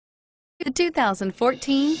The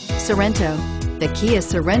 2014 Sorento. The Kia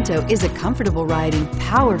Sorento is a comfortable riding,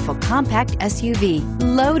 powerful compact SUV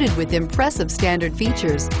loaded with impressive standard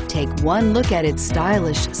features. Take one look at its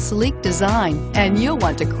stylish, sleek design and you'll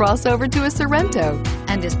want to cross over to a Sorento,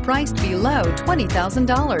 and is priced below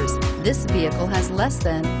 $20,000. This vehicle has less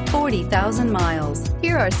than 40,000 miles.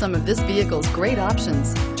 Here are some of this vehicle's great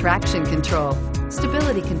options: traction control,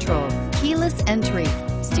 stability control, keyless entry,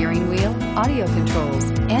 steering wheel audio controls,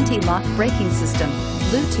 anti-lock braking system,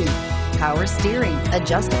 Bluetooth, power steering,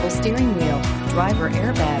 adjustable steering wheel, driver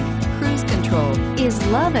airbag, cruise control. Is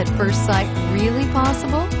love at first sight really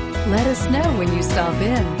possible? Let us know when you stop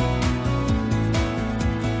in.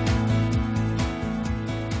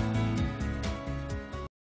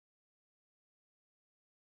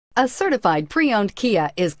 A certified pre-owned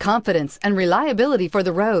Kia is confidence and reliability for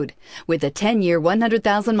the road. With a 10-year,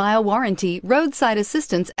 100,000-mile warranty, roadside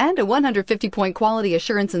assistance, and a 150-point quality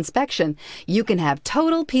assurance inspection, you can have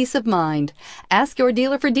total peace of mind. Ask your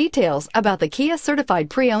dealer for details about the Kia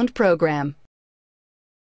Certified Pre-Owned program.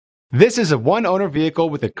 This is a one-owner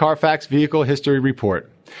vehicle with a Carfax Vehicle History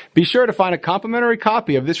Report. Be sure to find a complimentary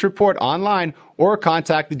copy of this report online or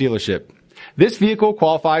contact the dealership. This vehicle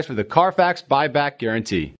qualifies for the Carfax Buyback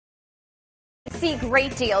Guarantee. See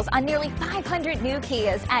great deals on nearly 500 new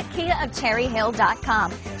Kias at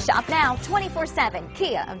KiaofCherryHill.com. Shop now 24/7,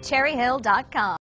 KiaofCherryHill.com.